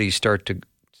humility start to?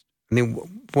 I mean,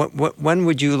 when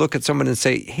would you look at someone and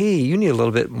say, "Hey, you need a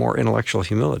little bit more intellectual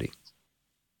humility"?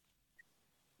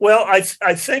 Well, I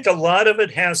think a lot of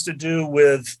it has to do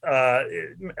with,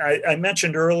 I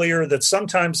mentioned earlier that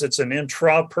sometimes it's an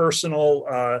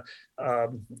intrapersonal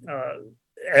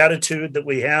attitude that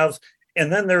we have,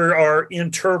 and then there are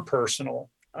interpersonal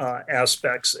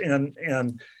aspects.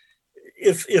 And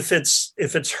if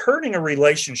it's hurting a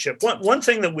relationship, one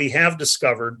thing that we have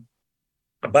discovered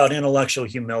about intellectual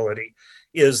humility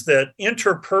is that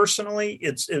interpersonally,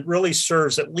 it really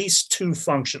serves at least two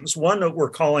functions. One that we're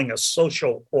calling a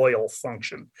social oil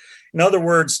function. In other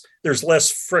words, there's less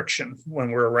friction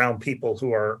when we're around people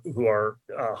who are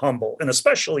humble, and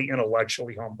especially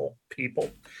intellectually humble people.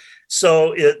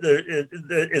 So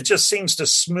it just seems to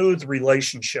smooth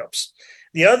relationships.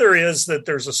 The other is that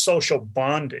there's a social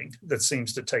bonding that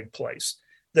seems to take place,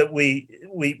 that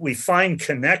we find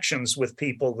connections with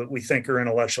people that we think are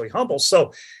intellectually humble.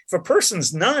 So if a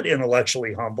person's not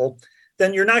intellectually humble,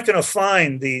 then you're not going to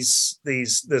find this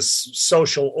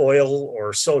social oil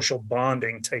or social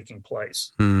bonding taking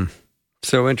place.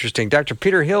 So interesting. Dr.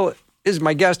 Peter Hill is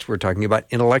my guest. We're talking about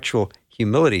intellectual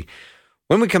humility.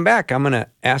 When we come back, I'm going to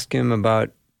ask him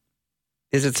about,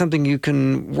 is it something you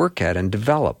can work at and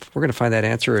develop? We're going to find that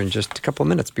answer in just a couple of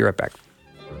minutes. Be right back.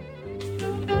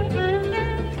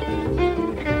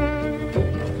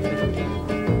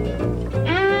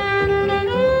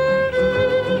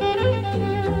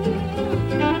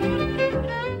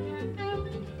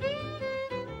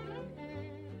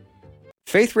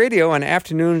 Faith Radio and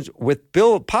Afternoons with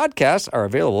Bill podcasts are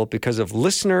available because of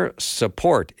listener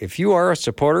support. If you are a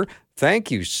supporter,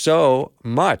 thank you so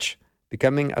much.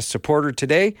 Becoming a supporter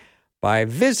today by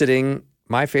visiting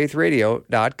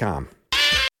myfaithradio.com.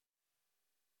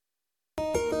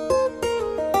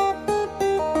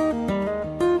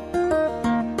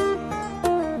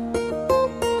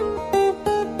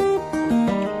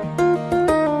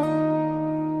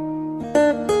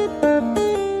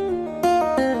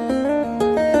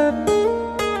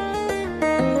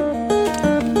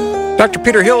 Dr.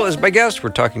 Peter Hill is my guest. We're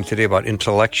talking today about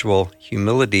intellectual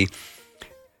humility.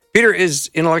 Peter, is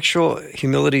intellectual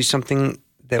humility something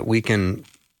that we can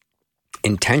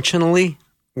intentionally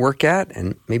work at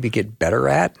and maybe get better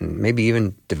at and maybe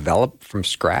even develop from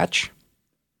scratch?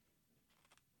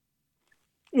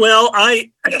 Well,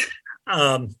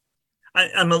 I'm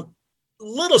a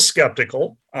little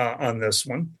skeptical on this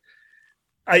one.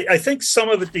 I think some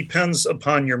of it depends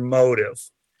upon your motive.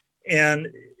 And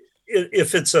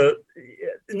if it's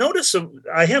notice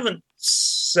I haven't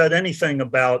said anything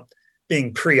about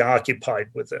being preoccupied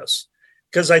with this,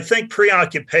 because I think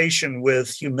preoccupation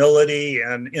with humility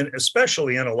and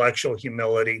especially intellectual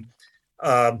humility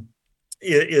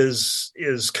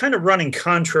is kind of running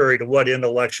contrary to what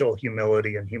intellectual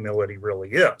humility and humility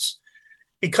really is,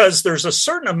 because there's a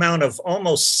certain amount of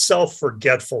almost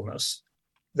self-forgetfulness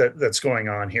that's going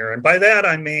on here. And by that,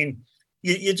 I mean,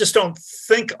 you just don't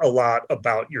think a lot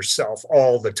about yourself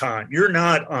all the time. You're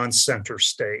not on center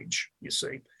stage, you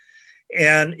see.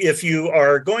 And if you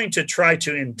are going to try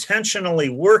to intentionally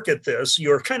work at this,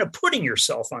 you're kind of putting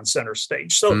yourself on center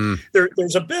stage. So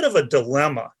there's a bit of a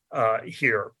dilemma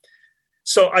here.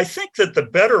 So I think that the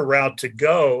better route to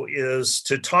go is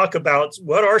to talk about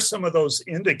what are some of those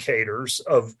indicators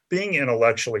of being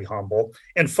intellectually humble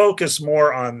and focus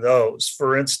more on those.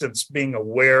 For instance, being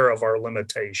aware of our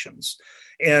limitations,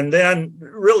 and then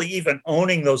really even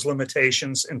owning those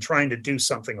limitations and trying to do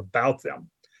something about them,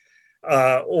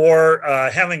 or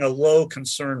having a low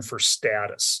concern for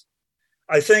status.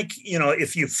 I think,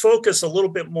 if you focus a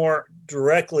little bit more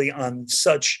directly on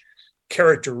such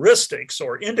characteristics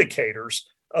or indicators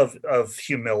of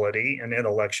humility and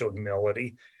intellectual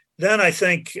humility, then I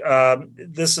think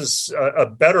this is a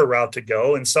better route to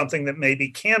go and something that maybe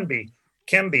can be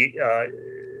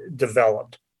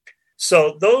developed.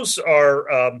 So those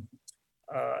are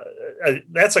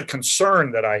that's a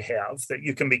concern that I have, that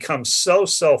you can become so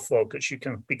self-focused, you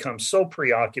can become so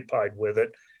preoccupied with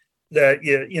it that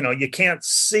you can't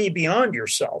see beyond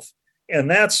yourself,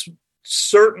 and that's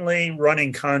certainly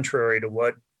running contrary to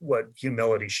what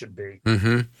humility should be.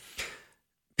 Mm-hmm.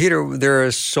 Peter, there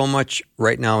is so much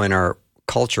right now in our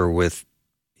culture with,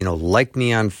 like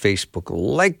me on Facebook,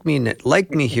 like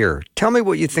me here. Tell me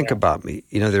what you think about me.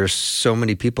 There's so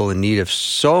many people in need of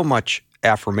so much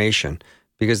affirmation,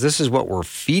 because this is what we're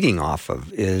feeding off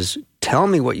of, is tell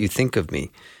me what you think of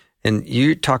me. And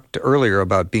you talked earlier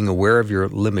about being aware of your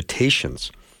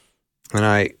limitations. And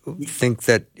I think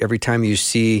that every time you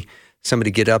see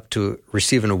somebody get up to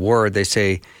receive an award, they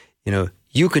say,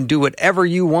 you can do whatever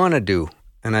you want to do.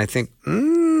 And I think,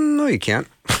 no, you can't.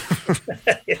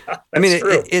 I mean,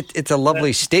 it's a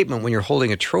lovely statement when you're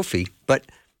holding a trophy, but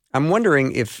I'm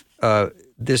wondering if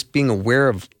this being aware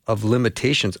of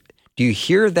limitations, do you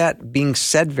hear that being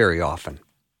said very often?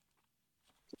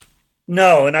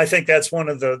 No, and I think that's one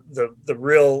of the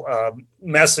real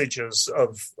messages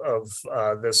of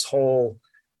this whole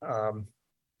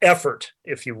effort,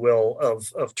 if you will,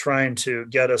 of trying to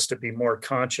get us to be more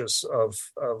conscious of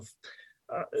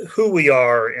who we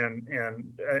are and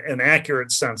an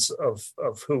accurate sense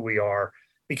of who we are,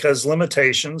 because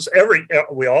limitations,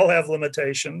 we all have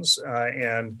limitations,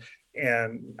 and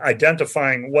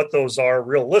identifying what those are,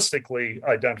 realistically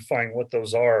identifying what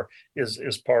those are is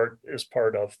part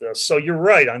of this. So you're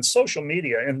right, on social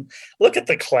media, and look at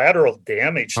the collateral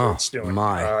damage that's doing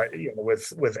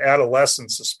with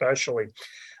adolescents especially.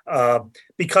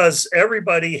 Because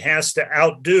everybody has to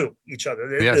outdo each other.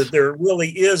 Yes. There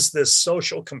really is this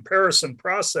social comparison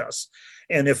process.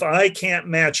 And if I can't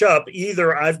match up,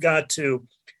 either I've got to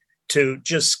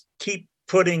just keep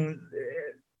putting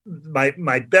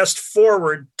my best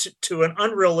forward to an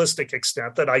unrealistic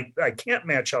extent that I can't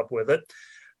match up with it,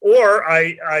 or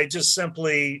I just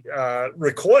simply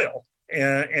recoil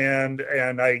and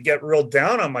I get real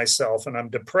down on myself and I'm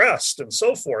depressed and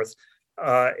so forth.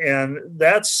 And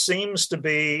that seems to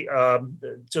be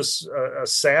just a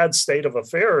sad state of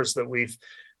affairs that we've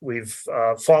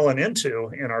fallen into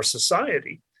in our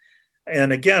society.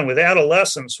 And again, with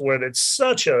adolescence, when it's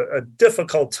such a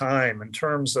difficult time in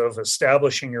terms of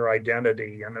establishing your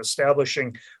identity and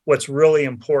establishing what's really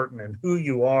important and who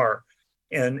you are,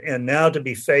 and now to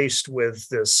be faced with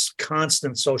this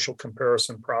constant social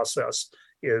comparison process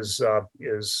is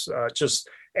just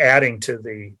adding to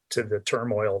the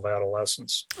turmoil of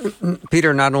adolescence.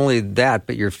 Peter, not only that,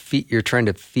 but you're trying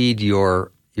to feed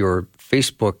your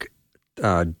Facebook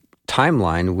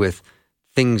timeline with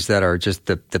things that are just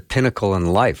the pinnacle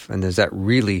in life. And is that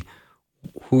really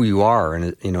who you are? And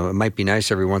it might be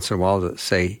nice every once in a while to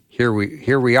say, here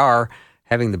we are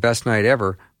having the best night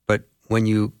ever. But when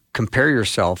you compare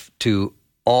yourself to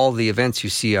all the events you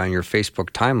see on your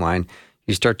Facebook timeline,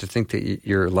 you start to think that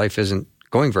your life isn't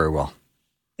going very well.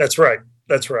 That's right.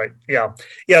 That's right. Yeah.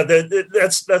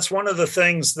 That's one of the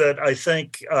things that I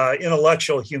think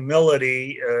intellectual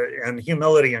humility and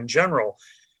humility in general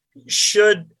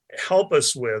should help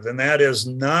us with, and that is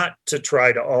not to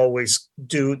try to always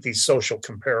do the social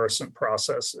comparisons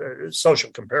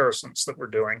that we're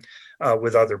doing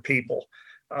with other people.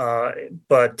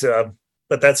 But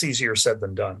that's easier said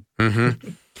than done.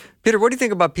 Mm-hmm. Peter, what do you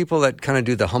think about people that kind of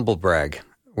do the humble brag,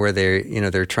 where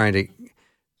they're trying to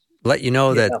let you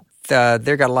know that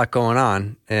they've got a lot going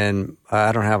on, and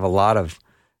I don't have a lot of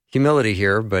humility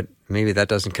here, but maybe that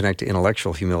doesn't connect to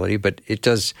intellectual humility, but it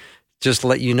does just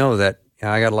let you know that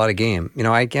I got a lot of game.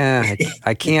 I can't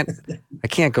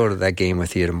go to that game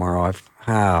with you tomorrow.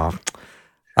 I've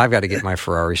got to get my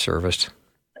Ferrari serviced.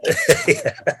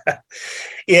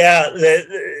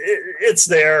 It's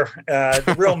there.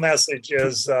 The real message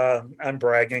is I'm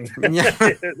bragging.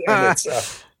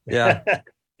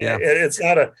 It's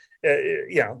not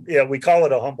we call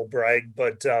it a humble brag,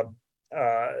 but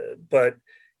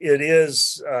it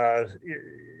is.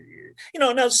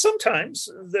 Now sometimes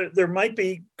there might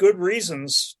be good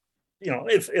reasons.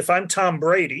 If I'm Tom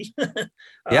Brady,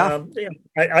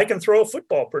 I can throw a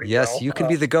football pretty well. Yes, you can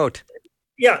be the GOAT.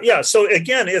 Yeah. So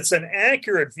again, it's an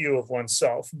accurate view of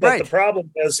oneself. But the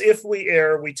problem is, if we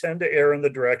err, we tend to err in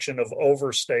the direction of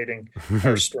overstating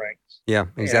our strengths. Yeah,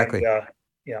 exactly. And,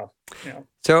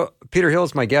 So Peter Hill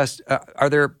is my guest. Are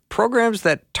there programs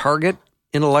that target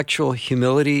intellectual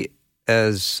humility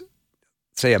as,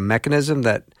 say, a mechanism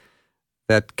that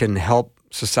can help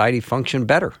society function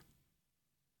better?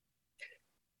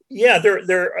 Yeah,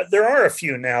 there are a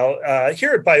few now.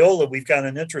 Here at Biola, we've got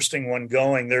an interesting one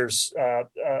going. There's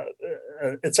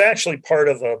it's actually part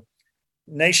of a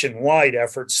nationwide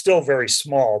effort, still very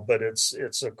small, but it's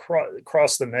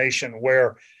across the nation,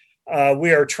 where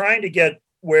we are trying to get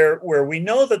where we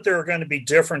know that there are going to be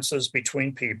differences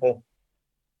between people.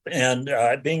 And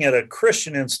being at a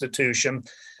Christian institution,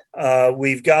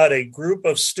 we've got a group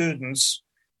of students,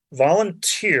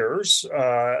 volunteers.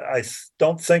 I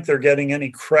don't think they're getting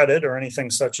any credit or anything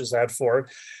such as that for it,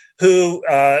 who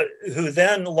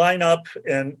then line up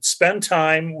and spend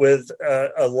time with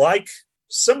a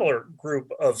similar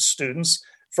group of students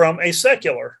from a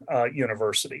secular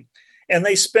university. And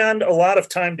they spend a lot of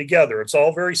time together. It's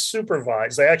all very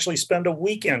supervised. They actually spend a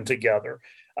weekend together.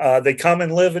 They come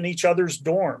and live in each other's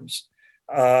dorms.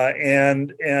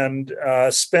 And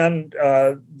spend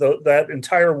that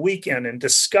entire weekend in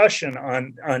discussion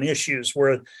on issues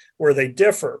where they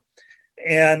differ.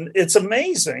 And it's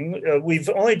amazing. We've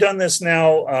only done this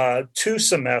now 2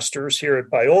 semesters here at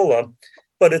Biola,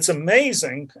 but it's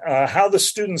amazing how the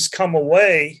students come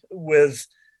away with,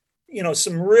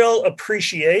 some real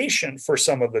appreciation for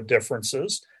some of the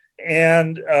differences.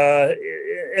 And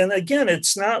again,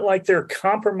 it's not like they're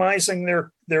compromising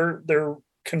their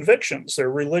convictions,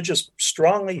 their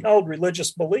strongly held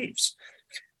religious beliefs,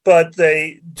 but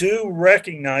they do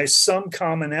recognize some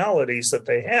commonalities that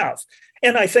they have.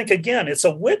 And I think, again, it's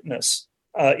a witness,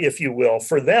 if you will,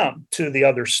 for them to the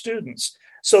other students.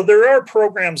 So there are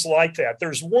programs like that.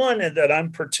 There's one that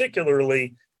I'm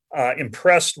particularly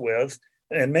impressed with,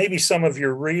 and maybe some of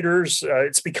your readers,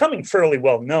 it's becoming fairly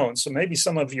well known, so maybe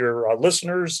some of your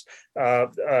listeners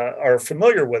are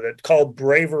familiar with it, called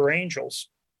Braver Angels.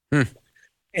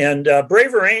 And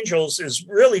Braver Angels is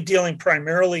really dealing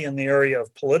primarily in the area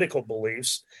of political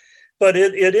beliefs, but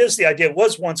it is the idea. It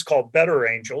was once called Better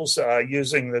Angels,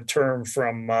 using the term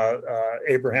from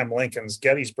Abraham Lincoln's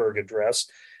Gettysburg Address.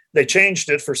 They changed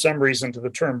it for some reason to the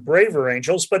term Braver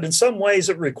Angels, but in some ways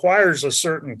it requires a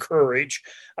certain courage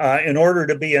in order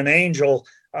to be an angel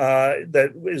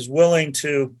that is willing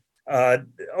to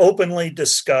openly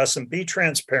discuss and be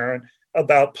transparent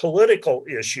about political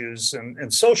issues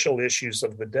and social issues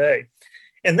of the day.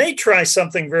 And they try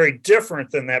something very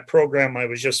different than that program I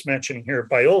was just mentioning here at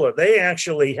Biola. They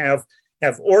actually have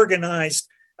organized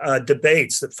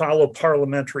debates that follow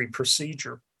parliamentary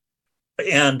procedure.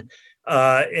 And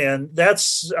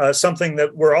that's something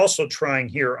that we're also trying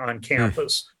here on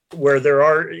campus, where there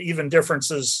are even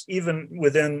differences, even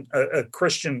within a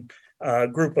Christian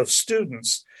group of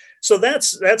students. So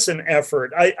that's an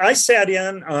effort. I sat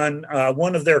in on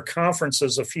one of their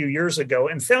conferences a few years ago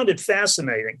and found it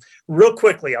fascinating. Real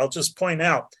quickly, I'll just point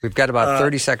out. We've got about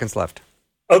 30 seconds left.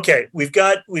 Okay, we've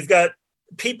got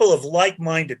people of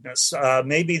like-mindedness.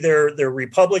 Maybe they're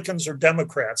Republicans or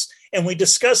Democrats, and we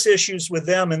discuss issues with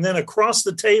them. And then across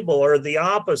the table are the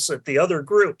opposite, the other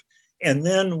group, and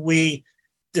then we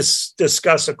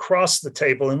discuss across the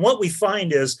table. And what we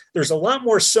find is there's a lot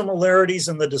more similarities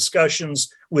in the discussions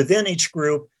within each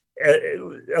group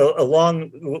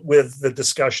along with the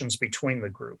discussions between the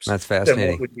groups. That's than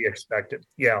fascinating. what would be expected.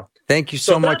 Yeah. Thank you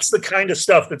so much. That's the kind of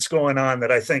stuff that's going on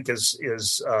that I think is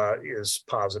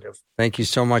positive. Thank you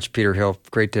so much, Peter Hill.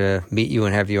 Great to meet you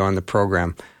and have you on the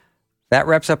program. That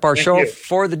wraps up our show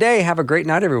for the day. Have a great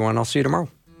night, everyone. I'll see you tomorrow.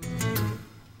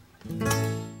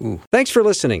 Thanks for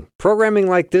listening. Programming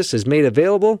like this is made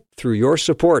available through your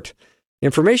support.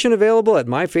 Information available at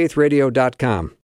myfaithradio.com.